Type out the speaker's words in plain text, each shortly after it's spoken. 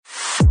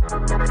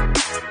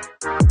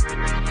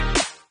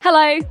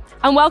Hello,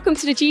 and welcome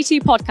to the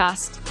G2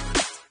 podcast.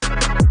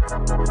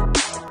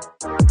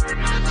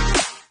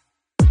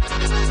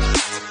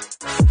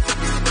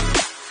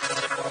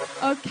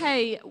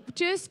 Okay,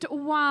 just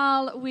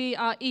while we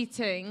are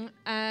eating,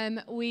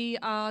 we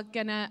are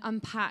going to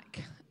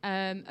unpack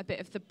a bit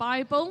of the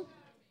Bible.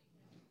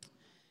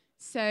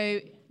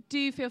 So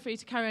do feel free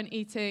to carry on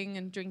eating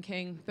and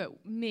drinking,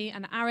 but me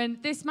and Aaron,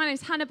 my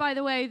name's Hannah, by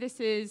the way. This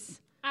is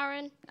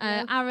Aaron.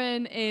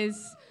 Aaron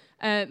is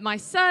my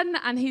son,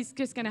 and he's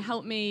just going to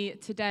help me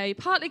today,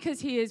 partly because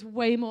he is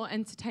way more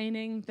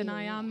entertaining than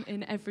I am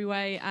in every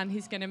way, and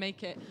he's going to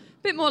make it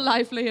a bit more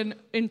lively and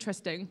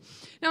interesting.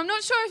 Now, I'm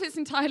not sure if it's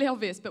entirely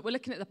obvious, but we're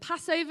looking at the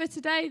Passover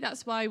today.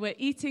 That's why we're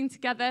eating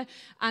together,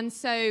 and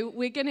so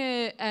we're going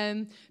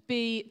to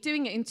be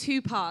doing it in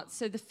two parts.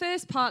 So the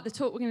first part, the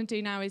talk we're going to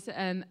do now, is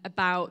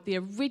about the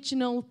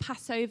original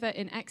Passover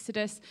in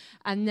Exodus,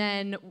 and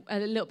then a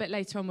little bit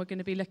later on, we're going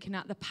to be looking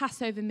at the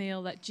Passover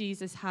meal that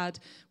Jesus had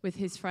with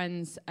his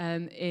friends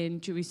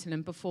in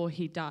Jerusalem before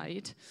he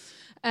died.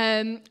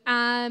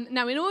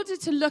 Now, in order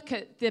to look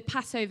at the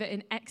Passover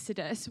in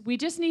Exodus, we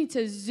just need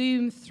to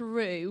zoom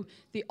through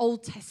the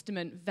Old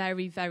Testament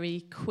very,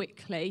 very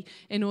quickly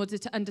in order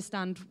to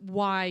understand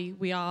why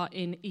we are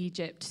in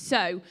Egypt.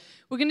 So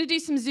we're going to do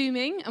some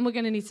zooming, and we're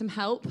going to need some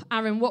help.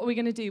 Aaron, what are we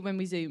going to do when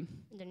we zoom?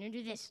 I'm going to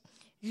do this.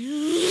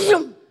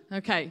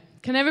 Okay.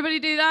 Can everybody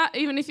do that?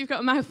 Even if you've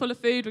got a mouthful of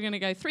food, we're going to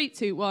go 3,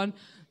 2, 1,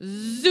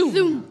 zoom.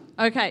 Zoom.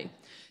 Okay.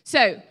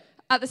 So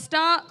at the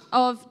start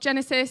of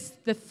Genesis,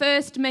 the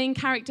first main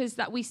characters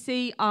that we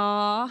see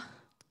are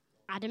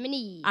Adam and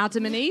Eve.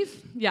 Adam and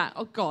Eve. Yeah,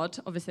 oh God,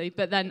 obviously,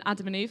 but then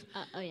Adam and Eve.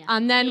 Yeah.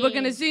 And then we're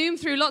going to zoom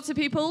through lots of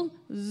people.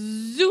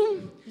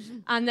 Zoom.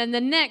 And then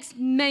the next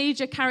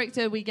major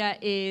character we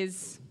get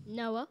is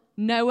Noah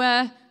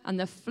and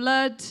the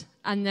flood.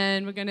 And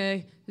then we're going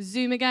to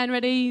zoom again.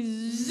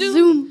 Ready?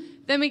 Zoom.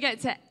 Then we get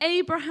to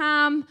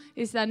Abraham,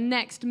 is the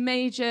next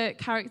major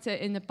character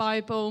in the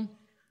Bible.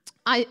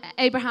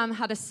 Abraham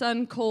had a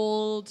son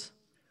called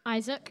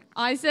Isaac.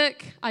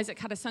 Isaac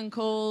had a son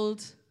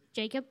called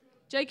Jacob.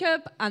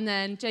 And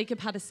then Jacob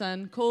had a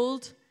son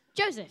called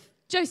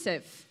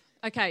Joseph.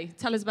 Okay,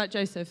 tell us about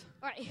Joseph.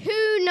 All right,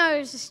 who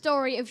knows the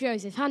story of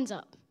Joseph? Hands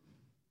up.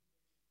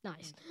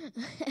 Nice.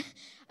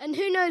 And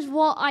who knows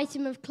what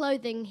item of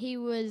clothing he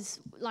was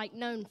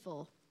known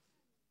for?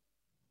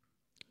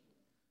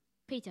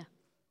 Peter.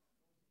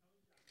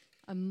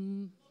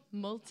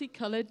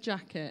 Multicolored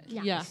jacket.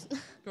 Nice. Yeah,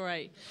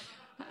 great.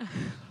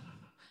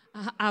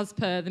 As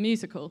per the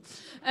musical.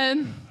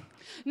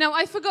 Now,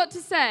 I forgot to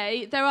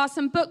say, there are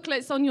some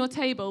booklets on your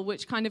table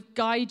which kind of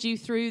guide you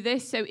through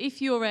this. So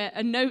if you're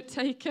a note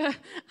taker,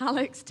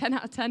 Alex, 10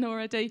 out of 10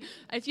 already.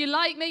 If you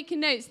like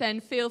making notes, then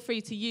feel free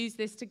to use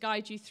this to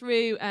guide you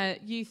through.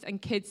 Youth and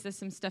kids, there's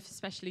some stuff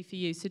especially for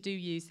you, so do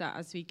use that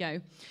as we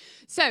go.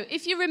 So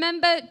if you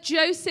remember,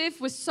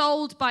 Joseph was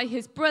sold by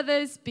his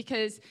brothers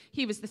because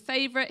he was the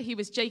favorite. He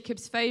was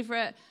Jacob's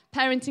favorite.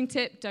 Parenting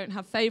tip, don't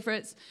have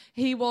favorites.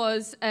 He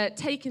was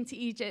taken to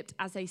Egypt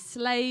as a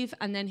slave,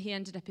 and then he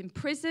ended up in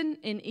prison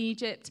in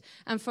Egypt.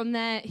 And from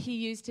there, he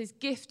used his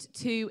gift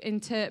to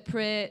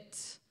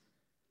interpret...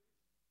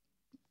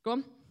 Go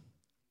on.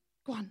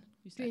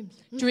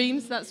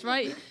 Dreams, that's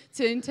right,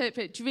 to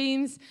interpret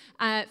dreams.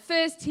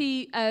 First,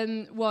 he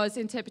was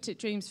interpreted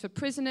dreams for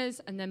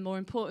prisoners, and then more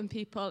important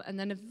people, and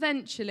then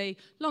eventually,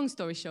 long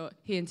story short,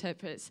 he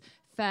interprets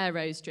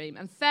Pharaoh's dream.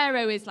 And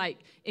Pharaoh is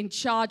in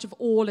charge of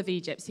all of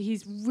Egypt, so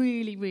he's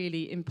really,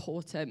 really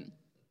important.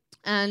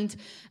 And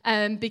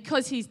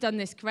because he's done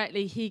this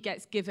correctly, he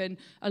gets given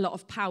a lot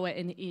of power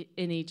in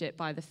Egypt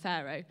by the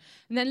Pharaoh.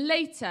 And then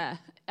later,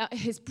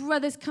 his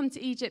brothers come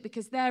to Egypt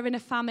because they're in a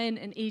famine,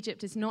 and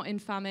Egypt is not in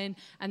famine,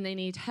 and they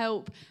need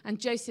help. And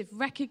Joseph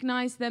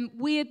recognized them.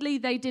 Weirdly,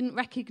 they didn't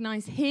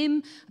recognize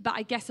him, but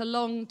I guess a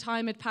long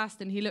time had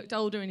passed, and he looked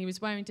older, and he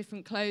was wearing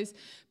different clothes.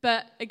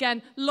 But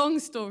again, long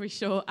story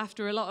short,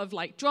 after a lot of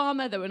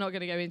drama that we're not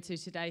going to go into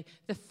today,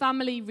 the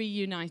family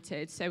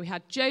reunited. So we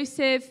had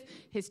Joseph,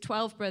 his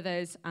 12 brothers,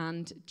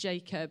 and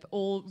Jacob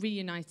all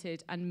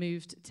reunited and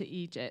moved to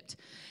Egypt.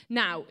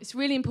 Now, it's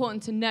really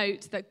important to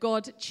note that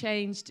God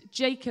changed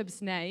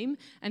Jacob's name,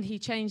 and he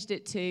changed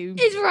it to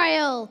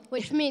Israel,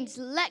 which means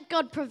let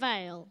God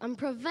prevail. And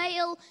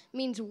prevail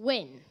means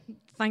win.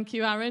 Thank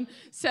you, Aaron.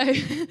 So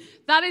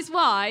that is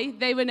why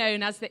they were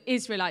known as the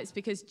Israelites,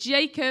 because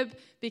Jacob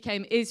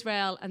became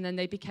Israel, and then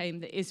they became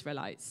the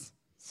Israelites.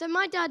 So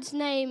my dad's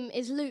name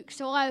is Luke,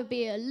 so I would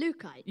be a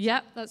Lukeite.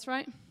 Yep, that's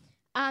right.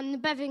 And the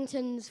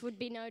Bevingtons would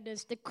be known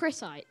as the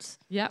Chrisites.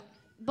 Yep.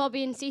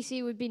 Bobby and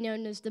Cece would be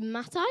known as the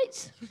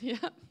Mattites.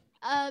 Yep.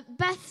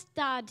 Beth's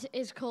dad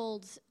is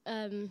called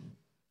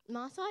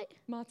Martite?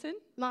 Martin.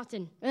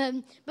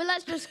 But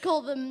let's just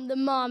call them the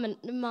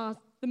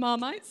The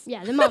Marmites?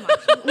 Yeah, the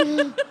Marmites.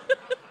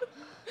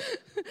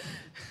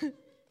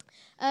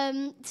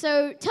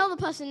 So tell the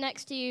person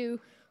next to you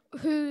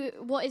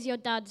what is your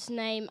dad's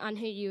name and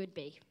who you would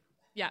be.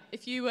 Yeah,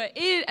 if you were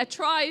in a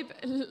tribe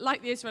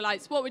like the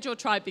Israelites, what would your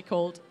tribe be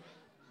called?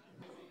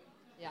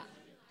 Yeah.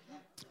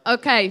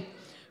 Okay,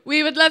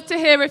 we would love to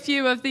hear a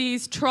few of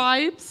these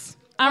tribes.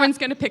 Aaron's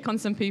going to pick on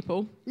some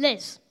people.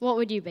 Liz, what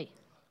would you be?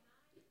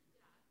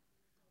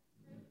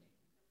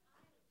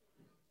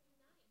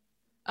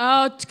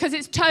 Oh, because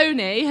it's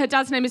Tony. Her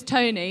dad's name is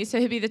Tony, so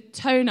he'll be the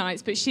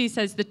Tonites, but she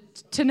says the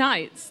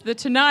Tonites. The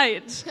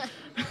Tonight.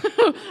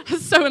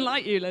 So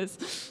unlike you,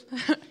 Liz.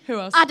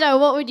 Who else? Addo,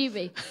 what would you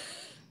be?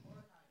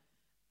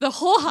 The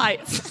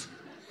Horhites.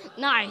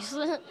 Nice.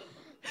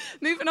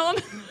 Moving on.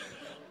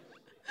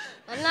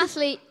 And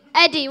lastly,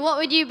 Eddie, what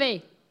would you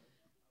be?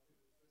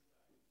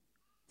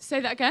 Say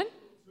that again.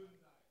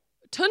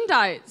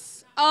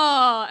 Tundites.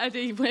 Oh,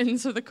 Eddie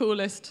wins for the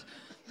coolest.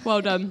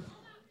 Well done.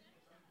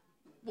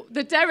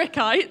 The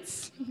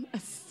Derekites.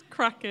 That's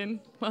cracking.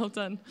 Well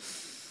done.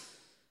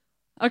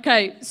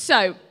 Okay,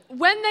 so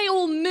when they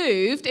all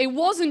moved, it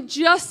wasn't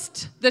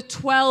just the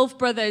 12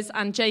 brothers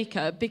and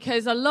Jacob,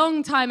 because a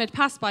long time had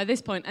passed by this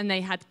point, and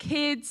they had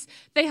kids,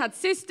 they had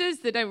sisters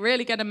that don't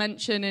really get a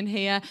mention in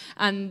here,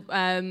 and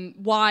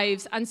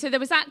wives, and so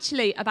there was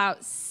actually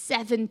about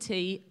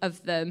 70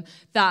 of them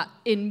that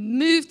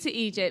moved to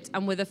Egypt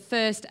and were the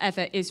first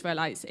ever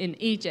Israelites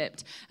in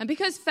Egypt. And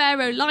because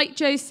Pharaoh liked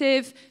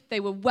Joseph,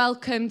 they were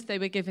welcomed, they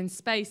were given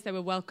space, they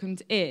were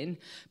welcomed in.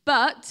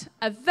 But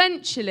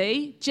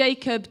eventually,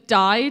 Jacob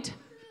died.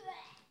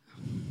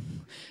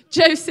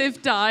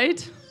 Joseph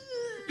died.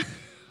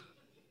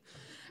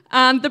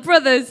 And the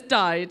brothers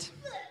died.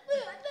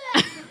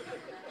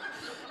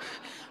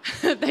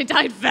 They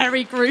died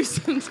very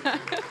gruesome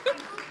deaths.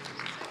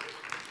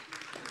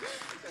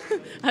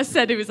 I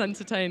said it was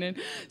entertaining.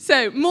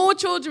 So more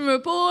children were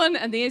born,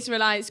 and the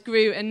Israelites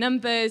grew in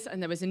numbers,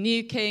 and there was a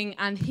new king,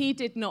 and he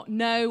did not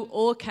know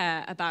or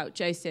care about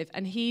Joseph,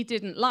 and he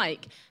didn't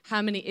like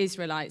how many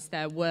Israelites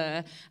there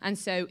were, and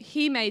so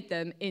he made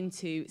them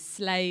into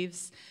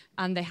slaves,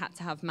 and they had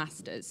to have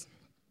masters.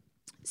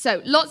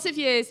 So lots of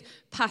years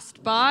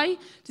passed by.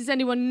 Does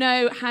anyone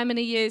know how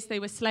many years they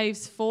were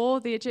slaves for,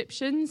 the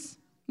Egyptians?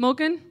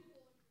 Morgan?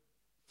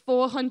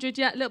 400,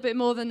 yeah, a little bit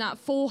more than that,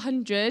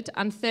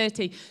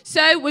 430.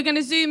 So we're going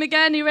to zoom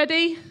again. You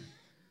ready?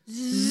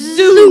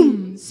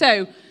 Zoom.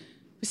 So we're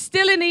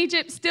still in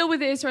Egypt, still with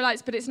the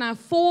Israelites, but it's now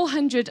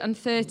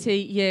 430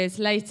 years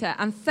later.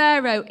 And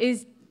Pharaoh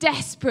is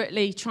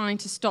desperately trying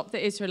to stop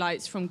the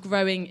Israelites from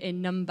growing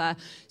in number.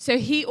 So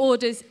he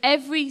orders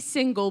every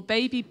single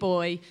baby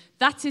boy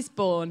that is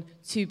born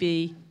to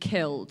be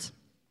killed.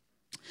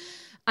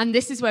 And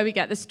this is where we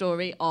get the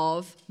story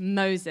of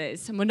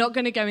Moses. And we're not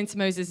going to go into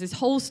Moses'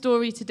 whole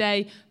story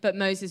today, but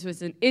Moses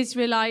was an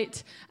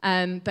Israelite,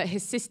 but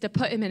his sister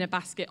put him in a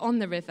basket on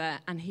the river,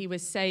 and he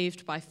was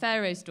saved by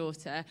Pharaoh's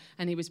daughter,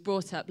 and he was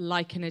brought up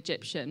like an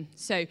Egyptian.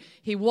 So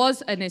he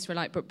was an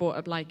Israelite, but brought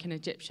up like an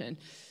Egyptian.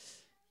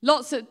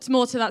 Lots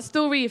more to that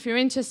story. If you're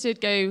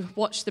interested, go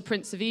watch the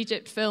Prince of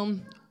Egypt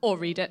film or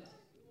read it.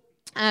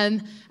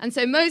 And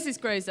so Moses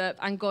grows up,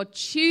 and God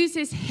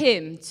chooses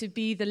him to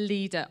be the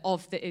leader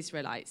of the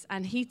Israelites.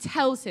 And he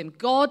tells him,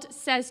 God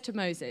says to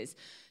Moses,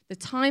 the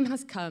time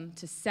has come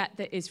to set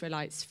the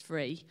Israelites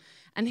free.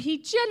 And he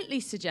gently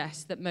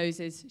suggests that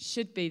Moses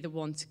should be the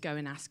one to go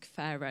and ask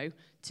Pharaoh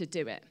to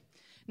do it.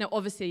 Now,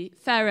 obviously,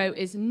 Pharaoh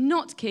is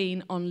not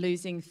keen on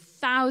losing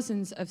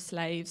thousands of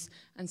slaves,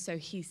 and so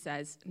he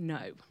says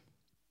no.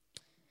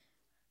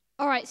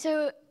 All right,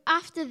 so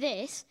after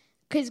this,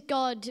 because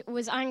God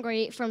was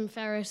angry from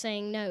Pharaoh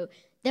saying no,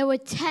 there were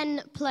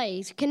 10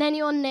 plagues. Can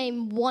anyone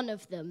name one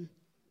of them?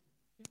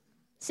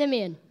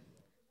 Simeon.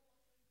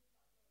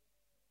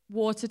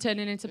 Water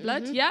turning into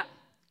blood, yeah.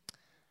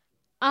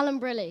 Alan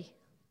Briley.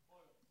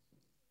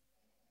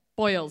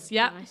 Boils,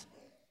 yeah. Nice.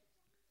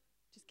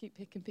 Just keep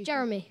picking people.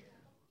 Jeremy.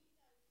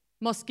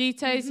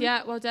 Mosquitoes,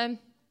 yeah, well done.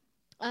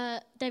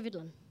 David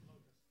Lunn.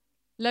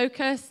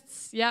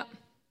 Locusts, yeah.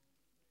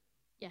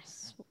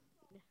 Yes.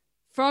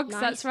 Frogs,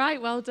 Nice. That's right,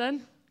 well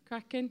done.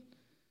 Cracking.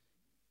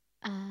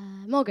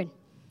 Morgan.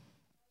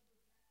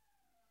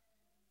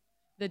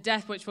 The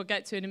death, which we'll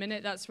get to in a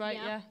minute, that's right,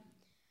 yeah.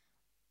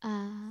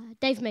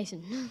 Dave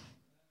Mason.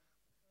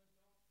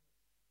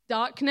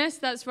 Darkness,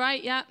 that's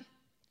right, yeah.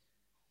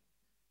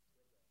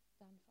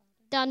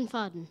 Dan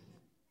Farden.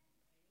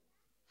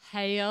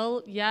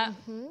 Hail, yeah.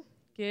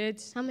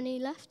 Good. How many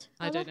left?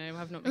 I don't know,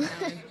 I've not been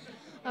counting.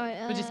 All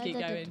right, We'll just keep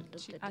going.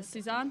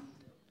 Suzanne?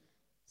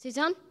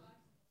 Suzanne?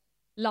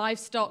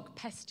 Livestock,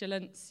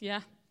 pestilence,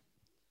 yeah.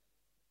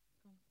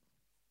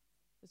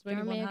 There's only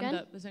Jeremy one hand again?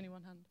 up. There's only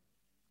one hand.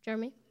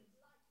 Jeremy?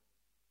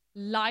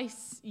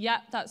 Lice,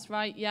 yeah, that's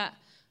right, yeah.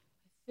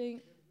 I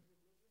think.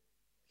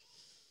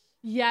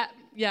 Yeah,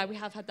 we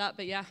have had that,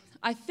 but yeah.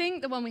 I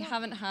think the one we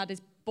haven't had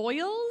is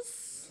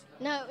boils.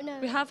 No.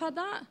 We have had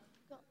that?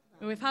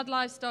 We've had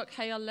livestock,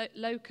 hail,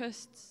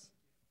 locusts.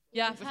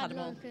 Yeah, we've had them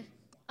all.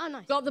 Oh,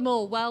 nice. Got them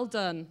all, well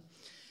done.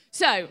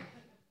 So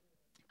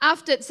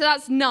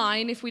that's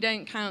 9 if we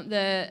don't count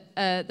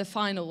the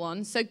final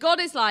one. So God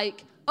is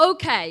like,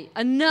 okay,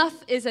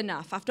 enough is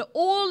enough. After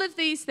all of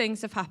these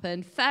things have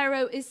happened,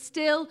 Pharaoh is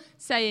still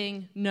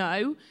saying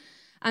no.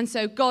 And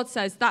so God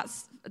says,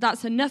 that's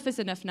that's enough is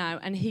enough now.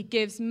 And he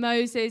gives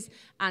Moses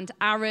and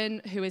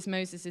Aaron, who is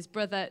Moses'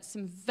 brother,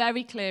 some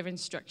very clear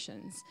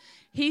instructions.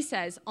 He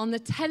says, on the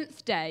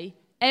 10th day,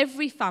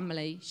 every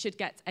family should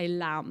get a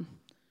lamb.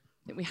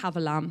 I think we have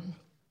a lamb.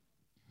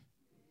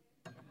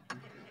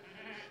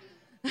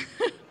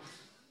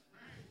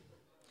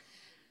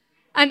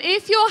 And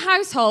if your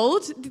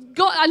household,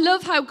 God, I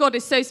love how God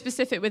is so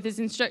specific with his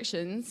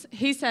instructions.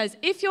 He says,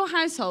 if your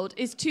household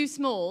is too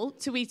small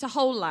to eat a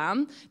whole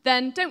lamb,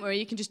 then don't worry,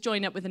 you can just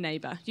join up with a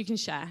neighbour. You can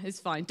share, it's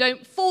fine.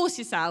 Don't force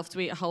yourself to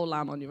eat a whole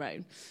lamb on your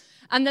own.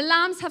 And the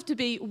lambs have to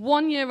be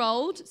 1 year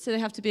old, so they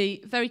have to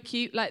be very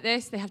cute like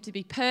this. They have to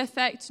be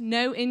perfect,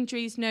 no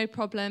injuries, no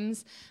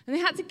problems. And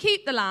they had to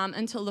keep the lamb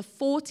until the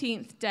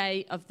 14th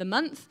day of the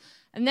month,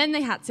 and then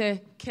they had to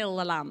kill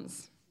the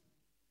lambs.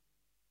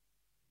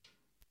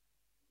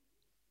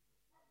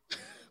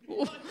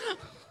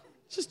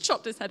 Just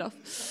chopped his head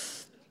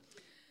off.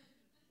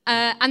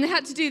 And they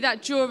had to do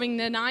that during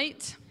the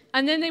night.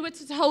 And then they were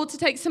told to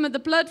take some of the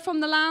blood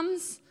from the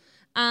lambs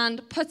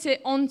and put it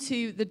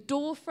onto the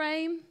door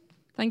frame.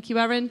 Thank you,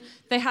 Aaron.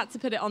 They had to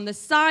put it on the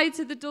sides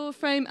of the door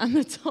frame and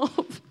the top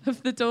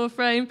of the door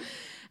frame.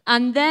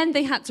 And then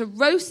they had to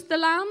roast the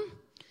lamb.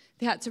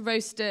 They had to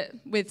roast it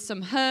with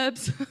some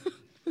herbs.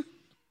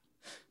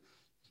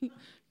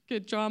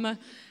 Good drama.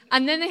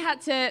 And then they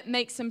had to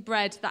make some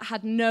bread that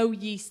had no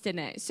yeast in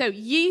it. So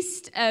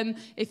yeast,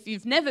 if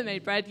you've never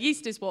made bread,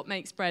 yeast is what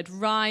makes bread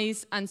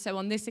rise. And so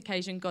on this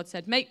occasion, God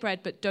said, make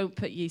bread, but don't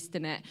put yeast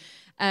in it.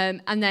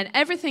 And then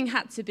everything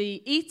had to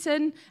be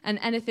eaten, and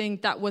anything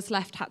that was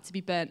left had to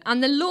be burnt.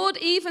 And the Lord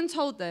even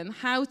told them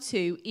how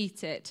to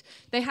eat it.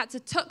 They had to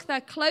tuck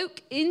their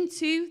cloak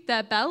into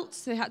their belt.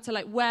 So they had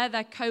to wear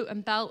their coat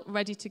and belt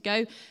ready to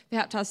go. They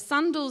had to have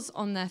sandals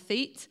on their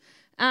feet.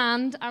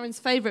 And Aaron's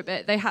favourite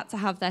bit, they had to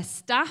have their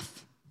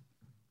staff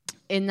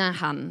in their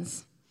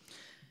hands.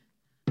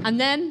 And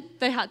then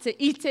they had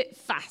to eat it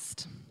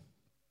fast.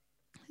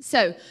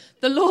 So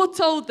the Lord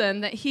told them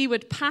that he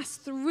would pass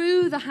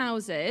through the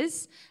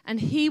houses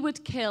and he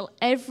would kill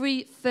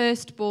every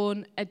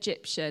firstborn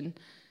Egyptian.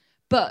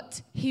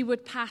 But he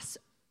would pass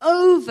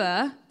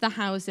over the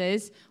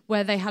houses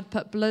where they had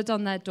put blood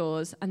on their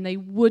doors, and they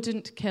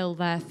wouldn't kill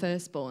their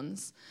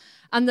firstborns.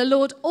 And the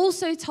Lord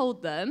also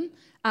told them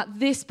at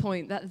this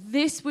point that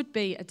this would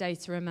be a day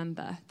to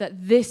remember,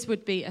 that this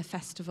would be a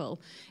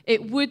festival.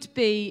 It would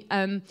be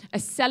a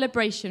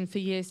celebration for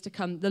years to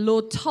come. The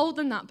Lord told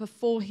them that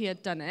before he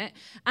had done it,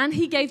 and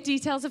he gave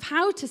details of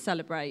how to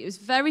celebrate. It was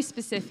very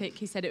specific.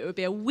 He said it would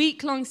be a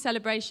week-long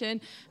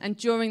celebration, and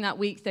during that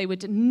week they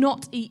would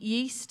not eat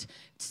yeast,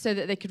 so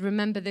that they could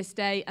remember this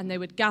day, and they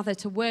would gather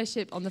to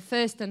worship on the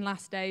first and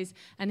last days,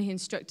 and he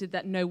instructed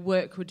that no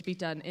work would be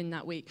done in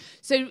that week.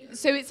 So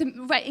it's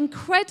an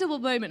incredible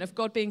moment of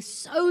God being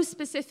so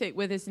specific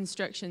with his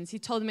instructions. He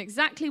told them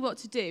exactly what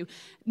to do,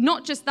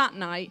 not just that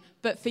night,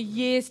 but for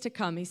years to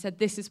come. He said,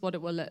 this is what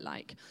it will look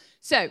like.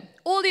 So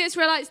all the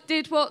Israelites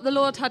did what the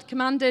Lord had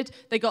commanded.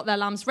 They got their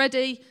lambs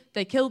ready,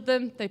 they killed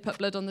them, they put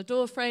blood on the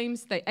door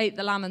frames, they ate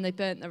the lamb, and they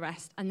burnt the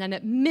rest. And then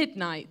at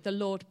midnight, the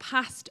Lord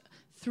passed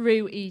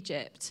through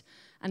Egypt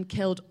and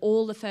killed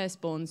all the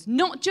firstborns.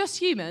 Not just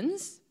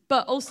humans,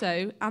 but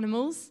also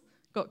animals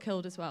got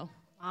killed as well.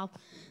 Wow.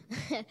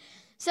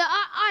 So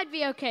I'd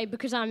be okay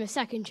because I'm a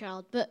second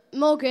child, but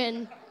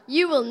Morgan,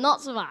 you will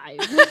not survive.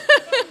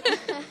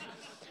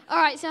 All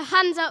right, so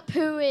hands up,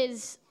 who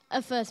is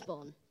a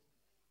firstborn?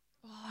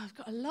 Oh, I've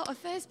got a lot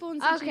of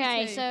firstborns.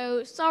 Okay,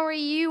 so sorry,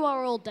 you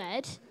are all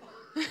dead.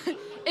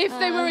 If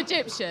they were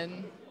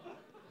Egyptian.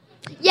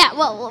 Yeah,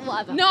 well,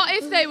 whatever. Not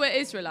if they were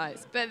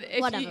Israelites, but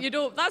if you'd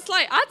all, that's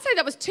I'd say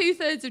that was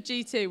 2/3 of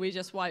G2 we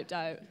just wiped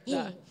out.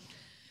 Yeah.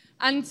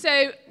 And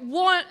so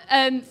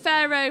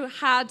Pharaoh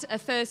had a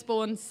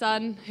firstborn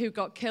son who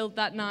got killed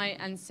that night,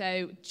 and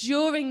so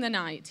during the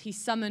night he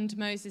summoned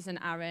Moses and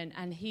Aaron,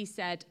 and he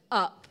said,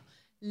 up,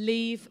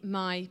 leave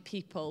my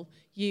people,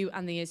 you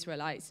and the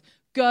Israelites.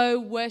 Go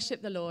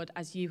worship the Lord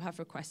as you have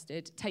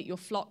requested. Take your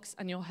flocks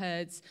and your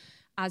herds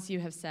as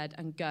you have said,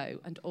 and go,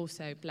 and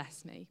also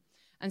bless me.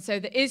 And so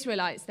the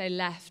Israelites, they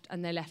left,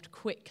 and they left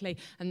quickly.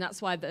 And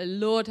that's why the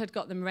Lord had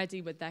got them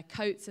ready with their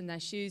coats and their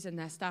shoes and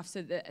their staff,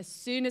 so that as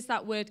soon as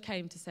that word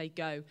came to say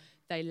go,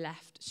 they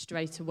left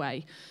straight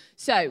away.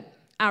 So,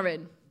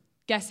 Aaron,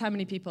 guess how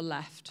many people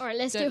left? All right,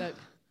 let's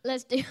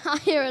do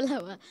higher or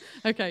lower.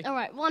 Okay. All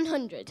right,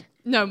 100.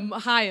 No,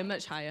 higher,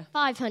 much higher.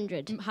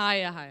 500.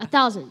 Higher.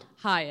 1,000.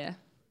 Higher.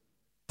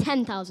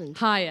 10,000.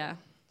 Higher.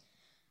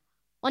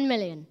 1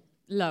 million.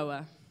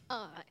 Lower.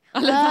 All right. I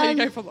love how you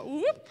go from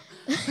whoop.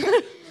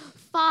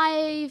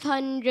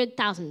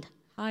 500,000.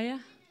 Higher?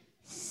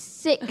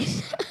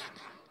 6.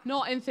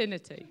 Not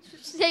infinity.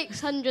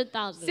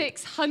 600,000.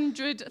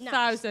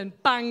 600,000. No.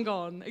 Bang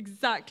on.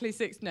 Exactly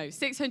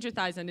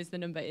 600,000 is the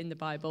number in the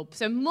Bible.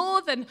 So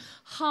more than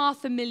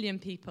 500,000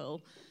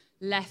 people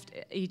left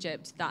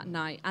Egypt that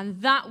night. And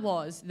that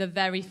was the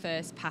very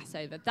first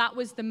Passover. That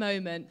was the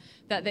moment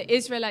that the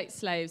Israelite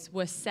slaves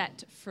were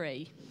set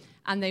free.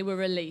 and they were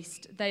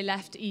released. They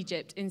left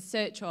Egypt in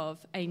search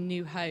of a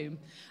new home.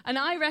 And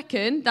I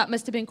reckon that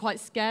must have been quite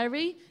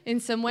scary in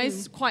some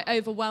ways, quite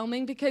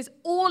overwhelming, because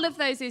all of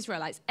those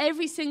Israelites,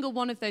 every single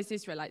one of those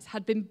Israelites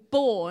had been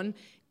born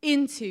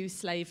into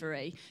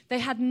slavery. They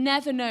had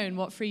never known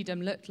what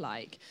freedom looked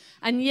like.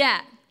 And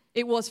yet,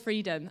 it was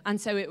freedom.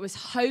 And so it was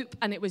hope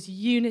and it was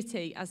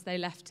unity as they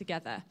left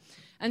together.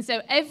 And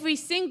so every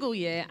single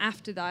year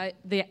after that,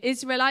 the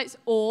Israelites,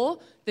 or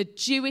the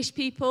Jewish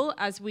people,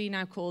 as we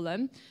now call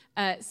them,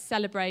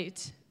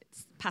 celebrate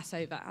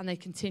Passover. And they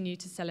continue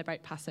to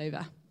celebrate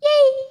Passover.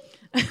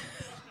 Yay!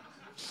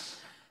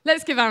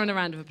 Let's give Aaron a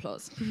round of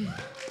applause.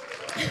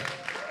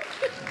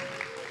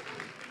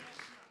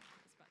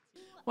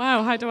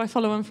 Wow, how do I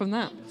follow on from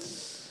that?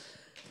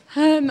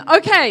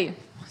 Okay,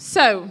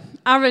 so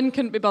Aaron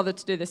couldn't be bothered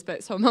to do this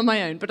bit, so I'm on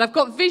my own. But I've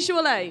got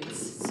visual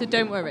aids, so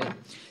don't worry.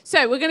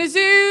 So we're going to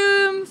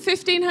zoom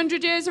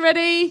 1,500 years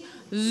already.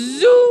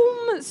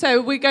 Zoom.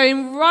 So we're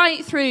going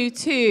right through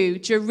to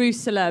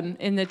Jerusalem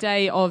in the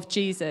day of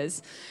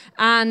Jesus.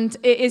 And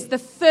it is the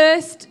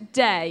first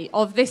day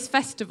of this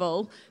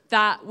festival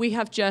that we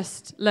have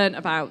just learnt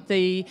about,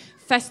 the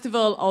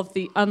Festival of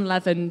the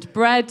Unleavened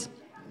Bread,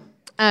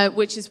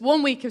 which is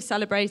 1 week of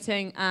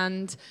celebrating,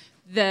 and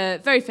the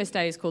very first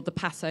day is called the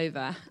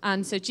Passover.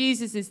 And so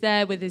Jesus is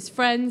there with his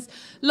friends.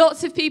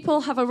 Lots of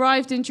people have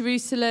arrived in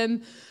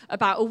Jerusalem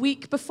about a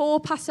week before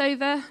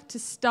Passover to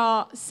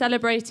start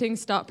celebrating,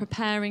 start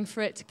preparing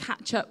for it, to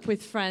catch up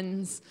with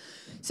friends.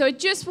 So I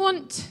just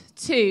want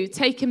to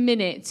take a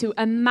minute to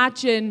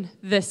imagine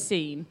the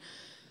scene.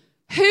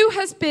 Who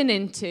has been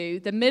into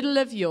the middle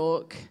of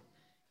York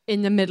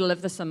in the middle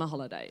of the summer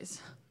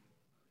holidays?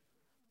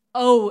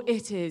 Oh,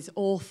 it is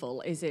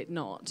awful, is it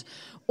not?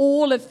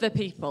 All of the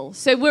people.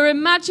 So we're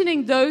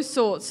imagining those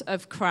sorts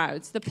of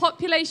crowds. The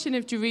population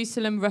of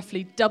Jerusalem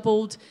roughly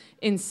doubled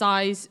in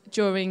size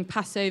during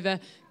Passover.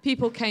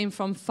 People came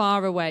from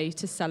far away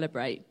to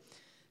celebrate.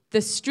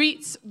 The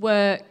streets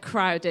were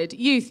crowded.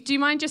 Youth, do you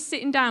mind just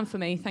sitting down for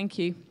me? Thank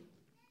you.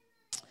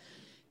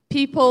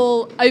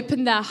 People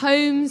opened their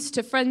homes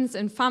to friends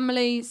and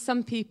family.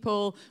 Some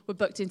people were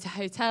booked into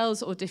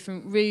hotels or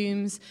different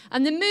rooms.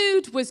 And the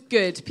mood was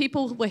good.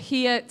 People were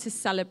here to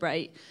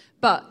celebrate.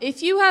 But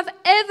if you have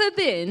ever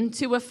been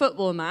to a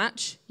football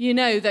match, you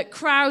know that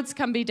crowds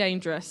can be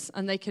dangerous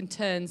and they can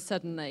turn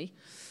suddenly.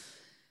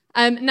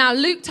 Now,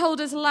 Luke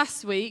told us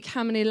last week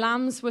how many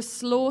lambs were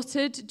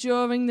slaughtered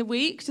during the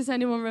week. Does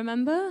anyone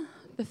remember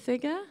the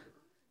figure?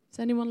 Is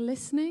anyone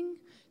listening?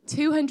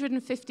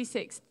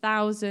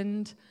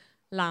 256,000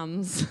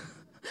 lambs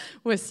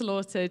were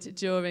slaughtered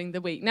during the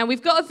week. Now,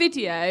 we've got a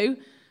video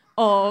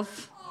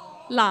of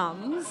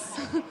lambs.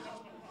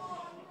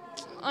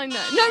 I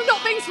know. No,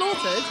 not being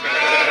slaughtered.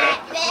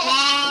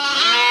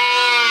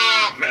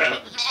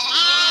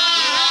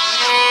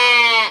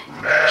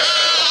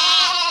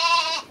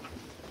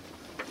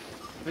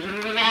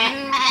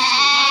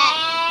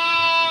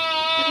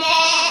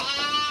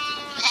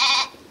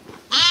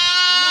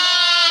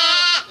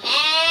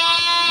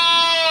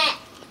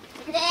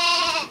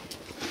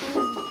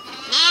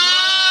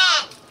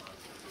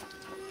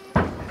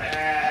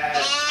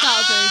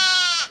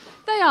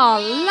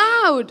 Are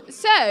loud.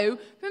 So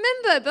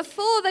remember,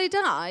 before they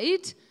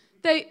died,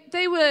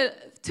 they were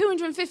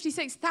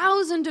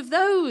 256,000 of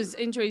those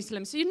in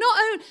Jerusalem. So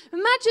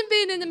imagine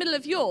being in the middle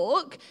of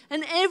York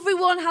and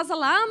everyone has a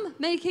lamb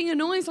making a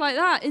noise like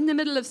that in the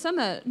middle of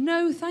summer.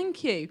 No,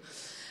 thank you.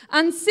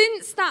 And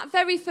since that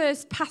very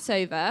first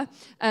Passover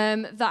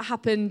that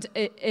happened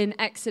in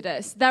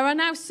Exodus, there are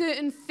now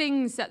certain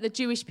things that the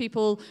Jewish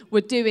people were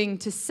doing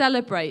to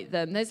celebrate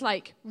them. There's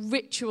like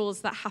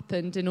rituals that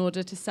happened in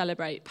order to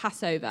celebrate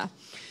Passover.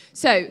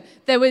 So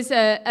there was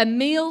a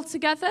meal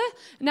together.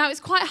 Now,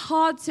 it's quite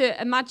hard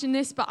to imagine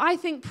this, but I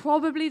think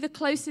probably the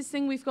closest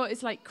thing we've got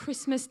is like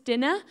Christmas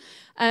dinner,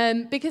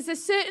 because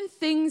there's certain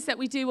things that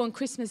we do on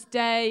Christmas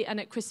Day and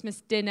at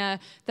Christmas dinner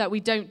that we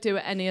don't do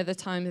at any other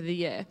time of the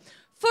year.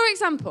 For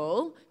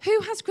example, who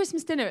has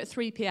Christmas dinner at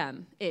 3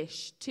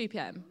 p.m.-ish, 2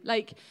 p.m.?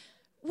 Like,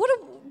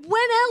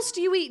 when else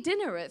do you eat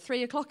dinner at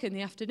 3 o'clock in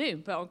the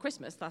afternoon? But on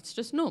Christmas, that's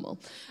just normal.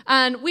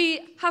 And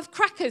we have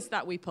crackers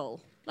that we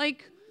pull.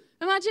 Like,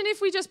 imagine if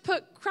we just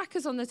put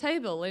crackers on the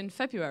table in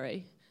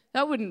February.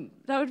 That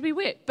would be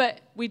weird.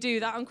 But we do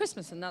that on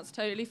Christmas, and that's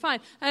totally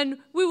fine. And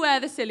we wear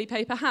the silly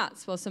paper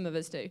hats, well, some of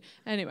us do.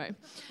 Anyway.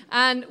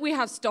 And we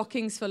have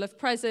stockings full of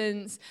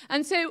presents.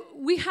 And so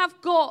we have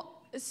got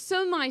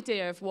some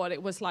idea of what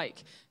it was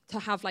like to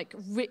have like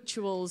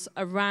rituals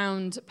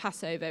around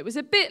Passover. It was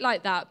a bit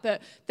like that,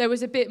 but there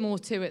was a bit more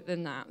to it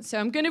than that. So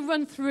I'm going to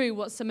run through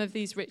what some of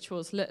these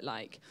rituals look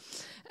like.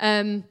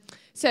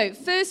 So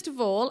first of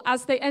all,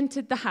 as they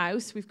entered the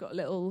house, we've got a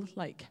little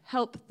like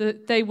help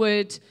that they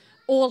would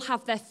all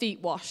have their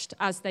feet washed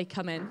as they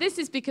come in. This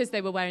is because they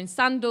were wearing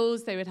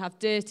sandals. They would have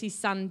dirty,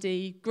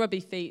 sandy,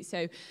 grubby feet.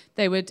 So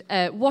they would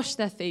wash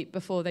their feet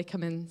before they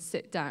come and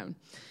sit down.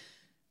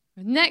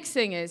 The next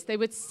thing is they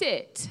would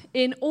sit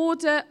in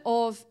order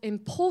of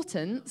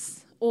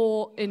importance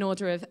or in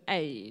order of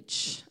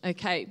age.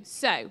 Okay,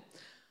 so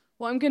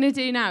What I'm going to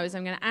do now is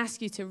I'm going to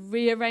ask you to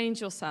rearrange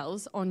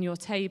yourselves on your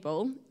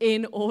table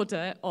in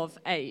order of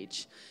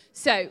age.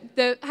 So,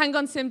 so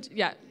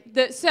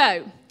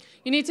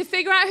you need to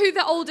figure out who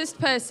the oldest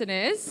person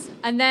is,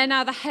 and they're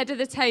now the head of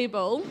the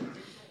table.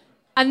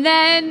 And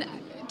then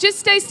just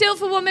stay still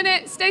for 1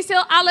 minute. Stay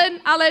still.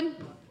 Alan,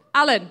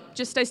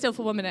 just stay still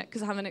for 1 minute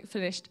because I haven't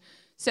finished.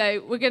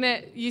 So we're going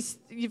to, you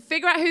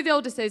figure out who the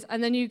oldest is,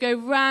 and then you go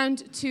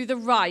round to the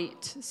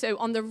right. So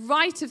on the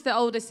right of the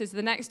oldest is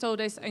the next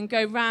oldest, and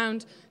go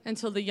round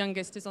until the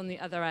youngest is on the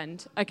other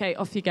end. Okay,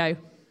 off you go.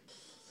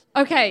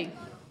 Okay.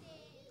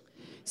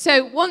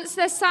 So once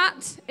they're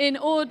sat in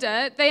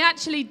order, they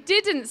actually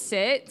didn't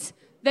sit,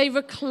 they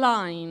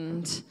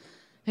reclined.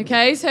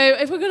 Okay, so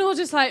if we're going to all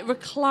just like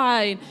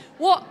recline,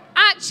 what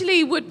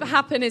actually would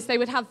happen is they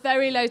would have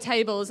very low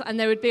tables and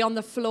they would be on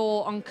the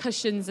floor on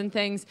cushions and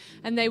things,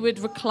 and they would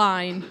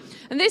recline.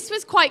 And this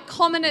was quite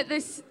common at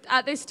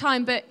this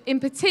time, but in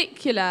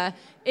particular,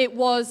 it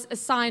was a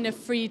sign of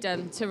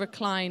freedom to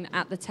recline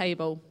at the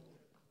table.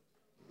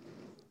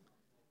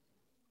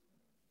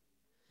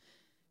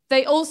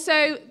 They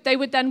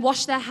would then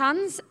wash their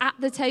hands at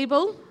the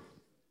table.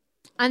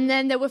 And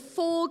then there were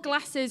 4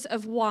 glasses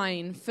of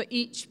wine for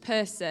each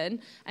person,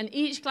 and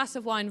each glass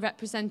of wine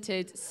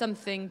represented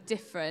something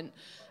different.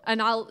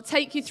 And I'll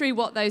take you through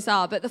what those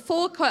are. But the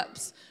 4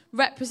 cups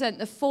represent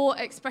the 4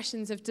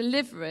 expressions of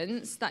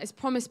deliverance that is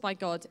promised by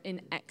God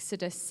in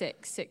Exodus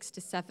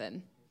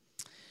 6:6-7.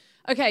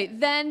 Okay,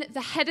 then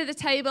the head of the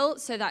table,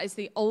 so that is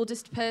the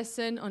oldest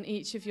person on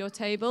each of your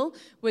table,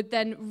 would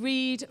then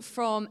read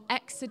from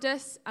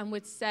Exodus and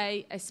would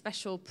say a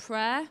special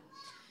prayer.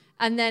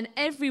 And then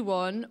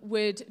everyone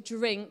would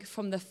drink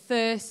from the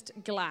first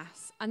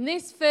glass. And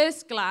this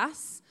first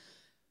glass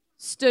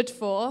stood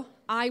for,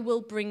 I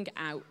will bring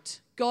out.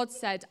 God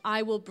said,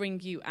 I will bring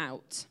you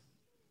out.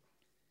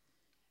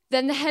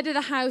 Then the head of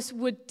the house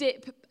would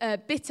dip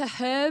bitter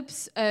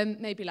herbs,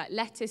 maybe like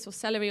lettuce or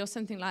celery or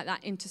something like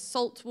that, into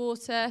salt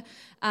water.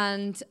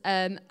 And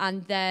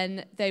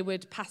then they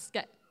would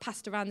get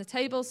passed around the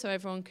table so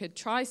everyone could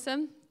try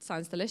some.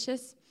 Sounds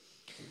delicious.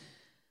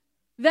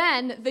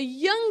 Then the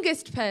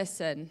youngest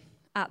person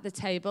at the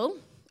table,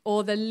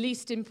 or the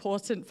least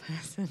important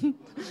person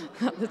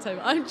at the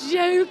table, I'm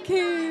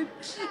joking,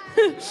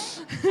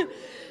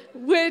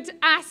 would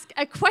ask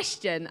a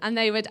question, and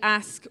they would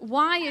ask,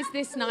 why is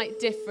this night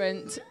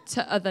different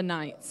to other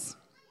nights?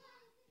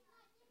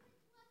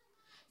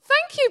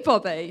 Thank you,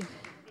 Bobby.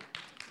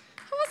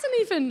 I wasn't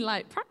even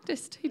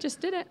practiced, he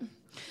just did it.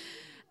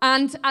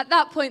 And at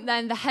that point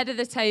then, the head of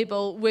the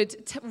table would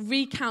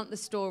recount the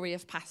story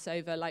of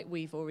Passover like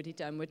we've already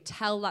done, would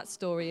tell that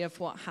story of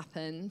what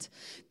happened.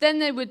 Then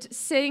they would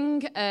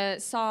sing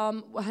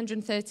Psalm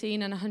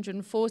 113 and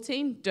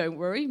 114. Don't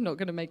worry, not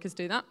going to make us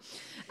do that.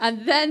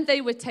 And then they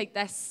would take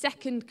their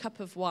second cup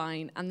of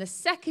wine. And the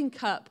second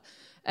cup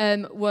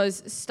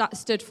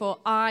stood for,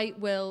 I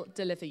will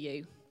deliver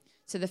you.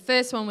 So the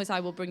first one was, I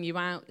will bring you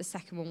out. The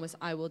second one was,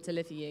 I will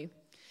deliver you.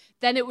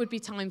 Then it would be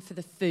time for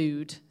the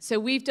food. So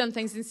we've done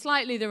things in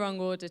slightly the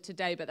wrong order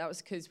today, but that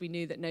was because we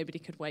knew that nobody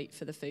could wait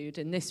for the food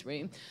in this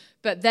room.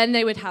 But then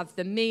they would have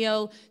the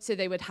meal. So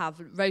they would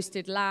have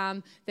roasted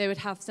lamb. They would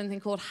have something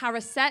called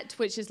harasset,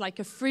 which is like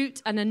a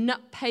fruit and a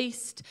nut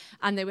paste.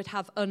 And they would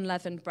have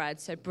unleavened bread,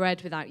 so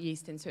bread without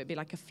yeast in, so it would be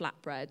like a flat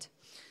bread.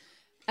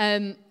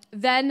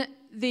 Then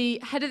the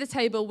head of the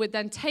table would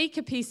then take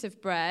a piece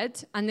of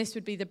bread, and this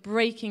would be the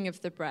breaking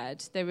of the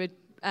bread. They would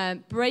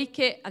break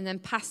it and then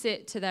pass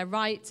it to their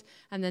right,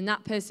 and then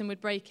that person would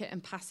break it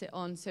and pass it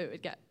on, so it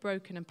would get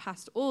broken and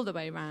passed all the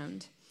way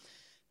around.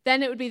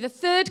 Then it would be the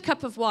third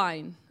cup of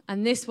wine,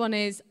 and this one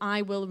is,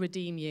 I will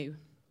redeem you.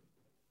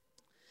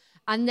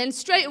 And then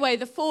straight away,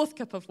 the fourth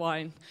cup of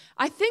wine.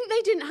 I think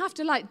they didn't have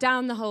to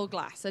down the whole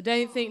glass. I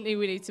don't think they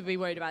would need to be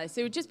worried about this.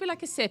 It would just be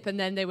like a sip, and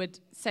then they would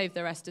save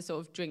the rest to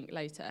sort of drink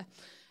later.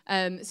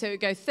 So it would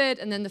go third,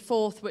 and then the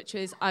fourth, which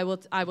is, I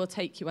will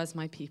take you as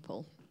my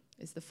people,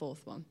 is the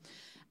fourth one.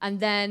 And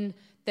then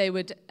they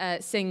would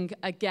sing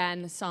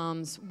again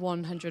Psalms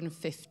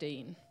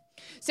 115.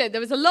 So there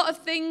was a lot of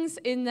things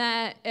in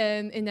their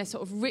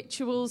sort of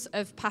rituals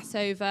of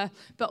Passover,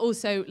 but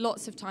also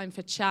lots of time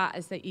for chat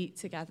as they eat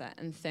together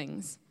and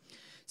things.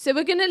 So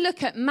we're going to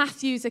look at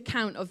Matthew's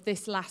account of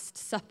this Last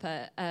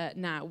Supper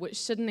now,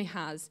 which suddenly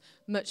has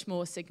much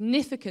more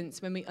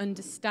significance when we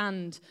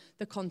understand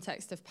the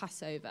context of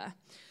Passover.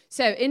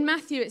 So in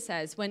Matthew it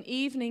says, when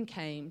evening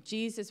came,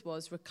 Jesus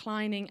was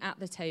reclining at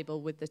the table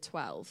with the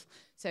 12.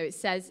 So it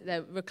says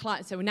they're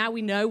reclining. So now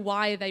we know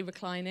why are they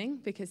reclining,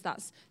 because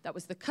that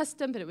was the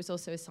custom, but it was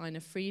also a sign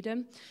of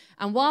freedom.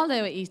 And while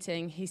they were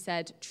eating, he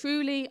said,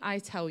 truly I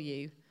tell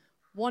you,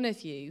 one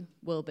of you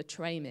will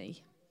betray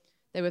me.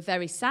 They were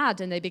very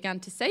sad, and they began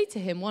to say to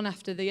him one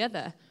after the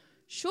other,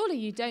 surely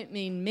you don't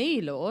mean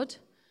me, Lord?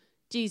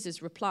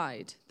 Jesus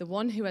replied, the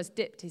one who has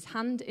dipped his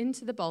hand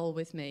into the bowl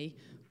with me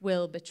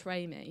will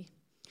betray me.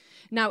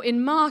 Now,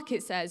 in Mark,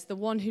 it says, the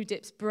one who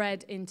dips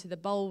bread into the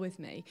bowl with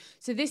me.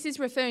 So this is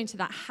referring to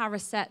that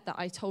harisset that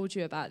I told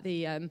you about.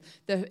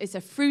 It's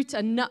a fruit,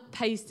 a nut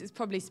paste. It's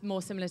probably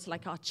more similar to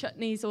like our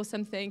chutneys or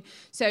something.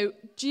 So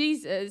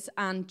Jesus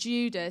and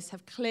Judas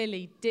have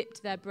clearly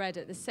dipped their bread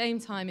at the same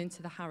time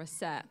into the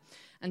harisset.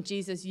 And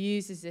Jesus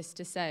uses this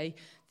to say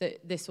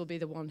that this will be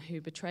the one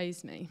who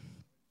betrays me.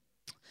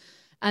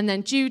 And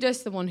then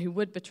Judas, the one who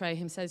would betray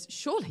him, says,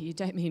 surely you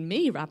don't mean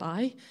me,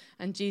 Rabbi.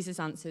 And Jesus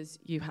answers,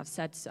 you have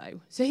said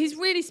so. So he's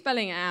really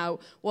spelling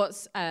out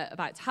what's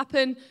about to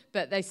happen,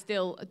 but they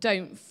still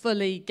don't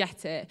fully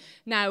get it.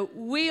 Now,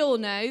 we all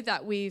know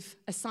that we've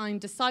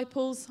assigned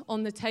disciples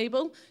on the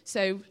table.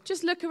 So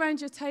just look around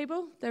your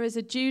table. There is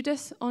a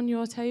Judas on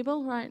your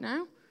table right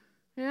now.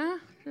 Yeah,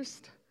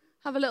 just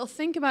have a little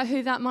think about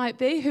who that might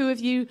be. Who have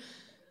you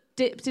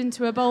dipped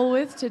into a bowl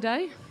with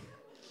today?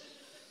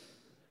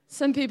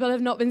 Some people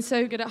have not been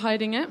so good at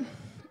hiding it.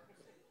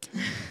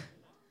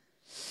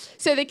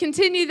 So they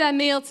continue their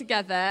meal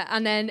together,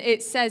 and then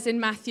it says in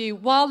Matthew,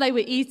 while they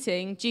were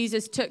eating,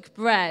 Jesus took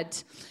bread.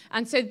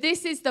 And so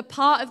this is the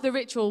part of the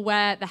ritual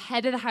where the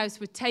head of the house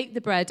would take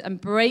the bread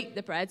and break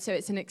the bread. So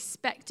it's an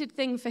expected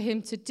thing for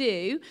him to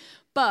do,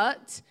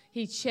 but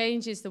he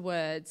changes the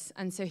words.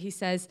 And so he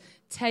says,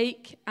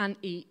 take and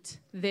eat,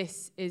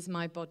 this is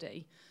my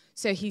body.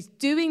 So he's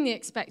doing the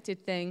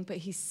expected thing, but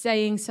he's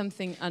saying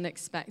something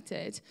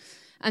unexpected.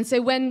 And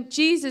so when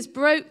Jesus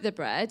broke the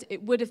bread,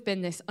 it would have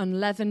been this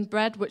unleavened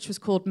bread, which was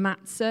called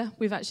matzah.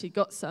 We've actually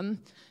got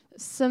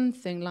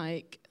something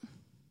like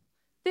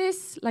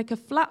this, like a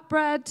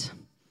flatbread.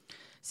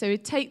 So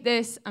he'd take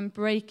this and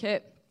break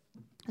it,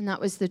 and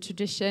that was the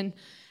tradition.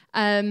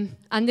 And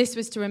this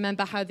was to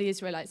remember how the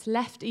Israelites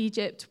left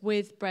Egypt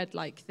with bread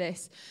like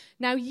this.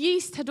 Now,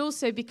 yeast had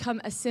also become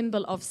a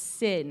symbol of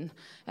sin.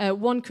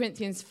 1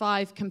 Corinthians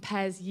 5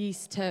 compares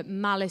yeast to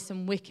malice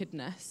and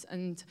wickedness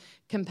and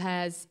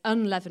compares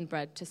unleavened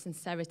bread to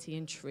sincerity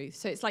and truth.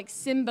 So it's like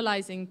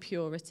symbolizing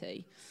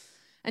purity.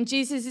 And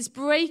Jesus is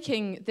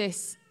breaking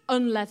this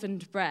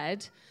unleavened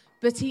bread,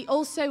 but he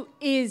also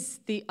is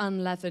the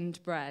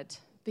unleavened bread,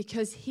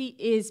 because he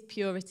is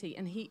purity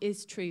and he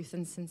is truth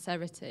and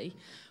sincerity.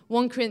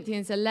 1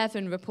 Corinthians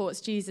 11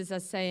 reports Jesus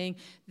as saying,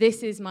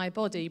 this is my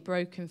body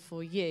broken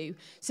for you.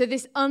 So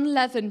this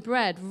unleavened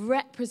bread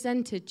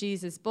represented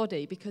Jesus'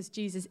 body because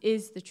Jesus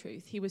is the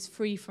truth. He was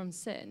free from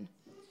sin.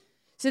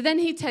 So then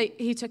he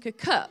took a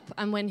cup,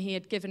 and when he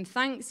had given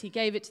thanks, he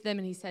gave it to them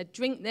and he said,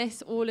 drink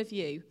this, all of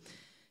you.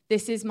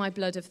 This is my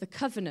blood of the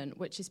covenant,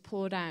 which is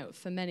poured out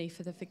for many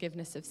for the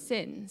forgiveness of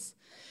sins.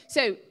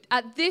 So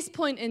at this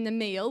point in the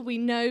meal, we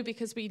know,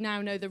 because we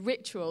now know the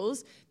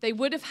rituals, they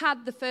would have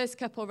had the first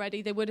cup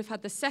already, they would have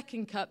had the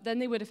second cup, then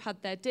they would have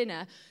had their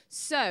dinner.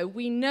 So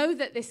we know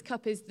that this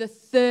cup is the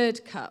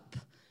third cup.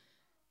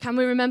 Can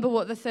we remember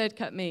what the third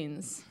cup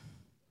means?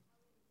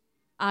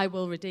 I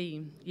will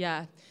redeem,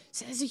 yeah.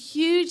 So there's a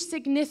huge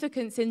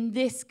significance in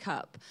this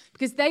cup,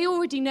 because they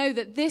already know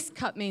that this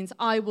cup means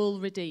I will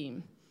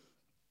redeem.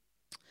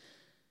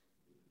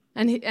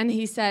 And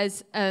he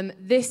says,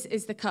 this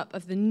is the cup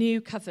of the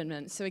new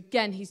covenant. So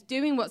again, he's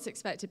doing what's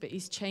expected, but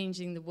he's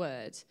changing the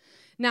word.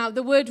 Now,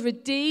 the word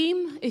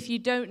redeem, if you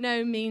don't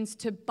know, means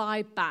to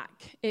buy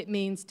back. It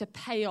means to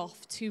pay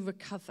off, to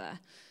recover.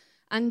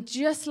 And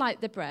just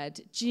like the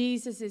bread,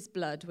 Jesus'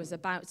 blood was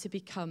about to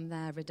become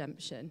their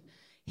redemption.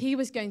 He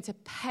was going to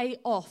pay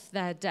off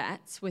their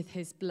debts with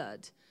his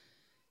blood.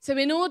 So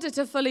in order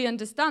to fully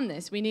understand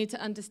this, we need to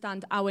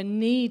understand our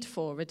need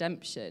for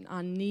redemption,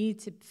 our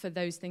need for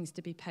those things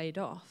to be paid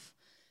off.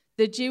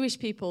 The Jewish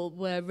people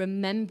were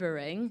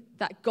remembering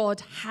that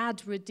God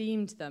had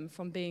redeemed them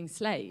from being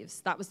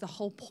slaves. That was the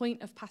whole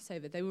point of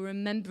Passover. They were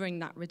remembering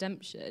that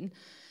redemption.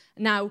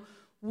 Now,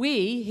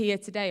 we here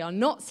today are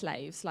not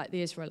slaves like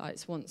the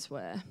Israelites once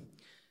were,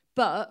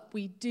 but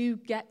we do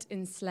get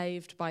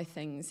enslaved by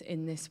things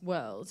in this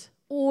world.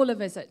 All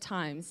of us at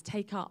times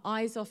take our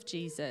eyes off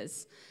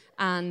Jesus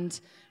and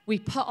we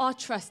put our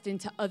trust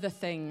into other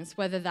things,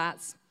 whether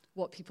that's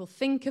what people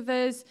think of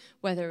us,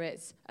 whether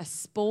it's a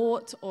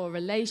sport or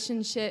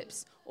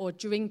relationships or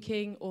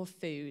drinking or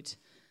food.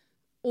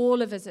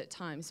 All of us at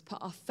times put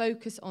our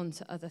focus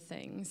onto other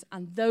things,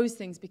 and those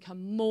things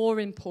become more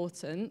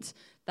important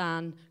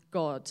than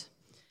God.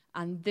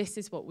 And this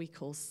is what we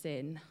call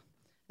sin.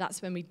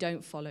 That's when we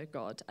don't follow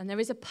God. And there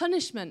is a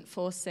punishment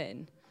for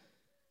sin,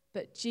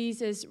 but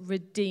Jesus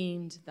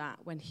redeemed that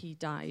when he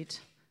died.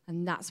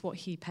 And that's what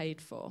he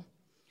paid for.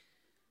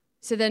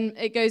 So then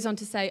it goes on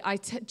to say,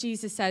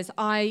 Jesus says,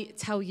 I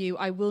tell you,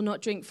 I will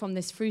not drink from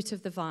this fruit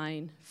of the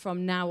vine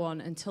from now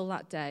on until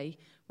that day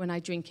when I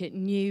drink it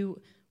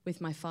new with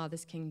my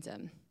Father's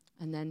kingdom.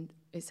 And then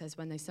it says,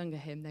 when they sung a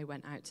hymn, they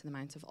went out to the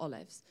Mount of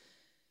Olives.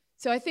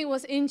 So I think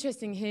what's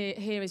interesting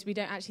here is we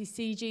don't actually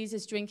see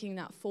Jesus drinking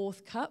that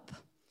fourth cup.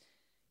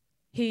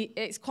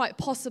 It's quite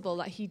possible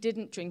that he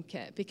didn't drink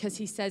it because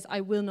he says,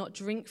 I will not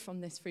drink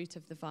from this fruit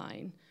of the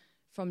vine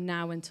from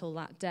now until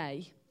that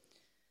day.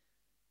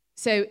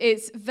 So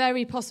it's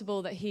very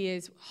possible that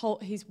he's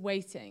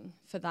waiting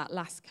for that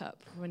last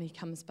cup when he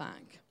comes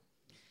back.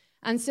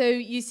 And so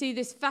you see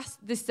this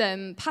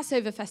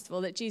Passover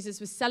festival that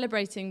Jesus was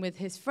celebrating with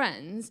his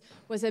friends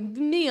was a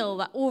meal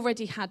that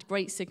already had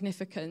great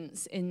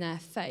significance in their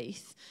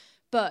faith,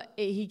 but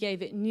he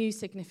gave it new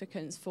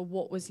significance for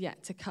what was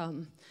yet to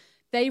come.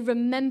 They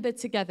remembered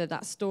together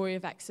that story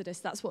of Exodus.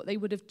 That's what they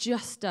would have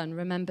just done,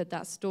 remembered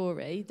that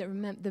story. They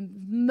remembered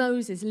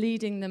Moses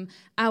leading them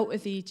out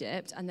of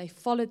Egypt, and they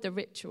followed the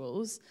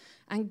rituals.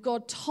 And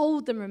God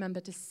told them, remember,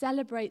 to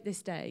celebrate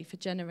this day for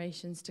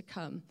generations to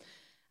come.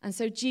 And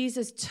so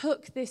Jesus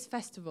took this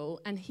festival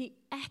and he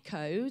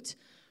echoed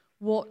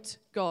what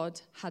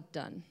God had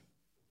done.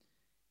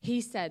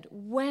 He said,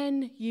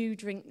 when you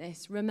drink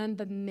this,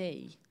 remember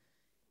me.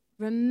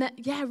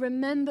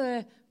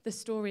 Remember the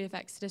story of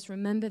Exodus.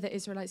 Remember the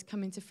Israelites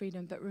coming to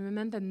freedom, but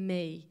remember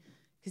me,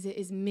 because it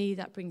is me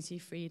that brings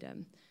you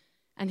freedom.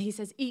 And he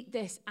says, eat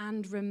this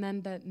and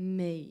remember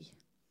me.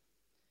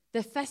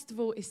 The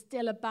festival is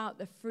still about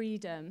the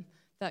freedom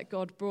that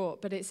God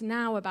brought, but it's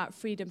now about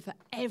freedom for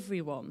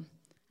everyone.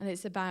 And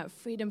it's about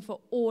freedom for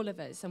all of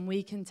us, and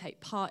we can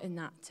take part in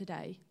that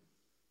today.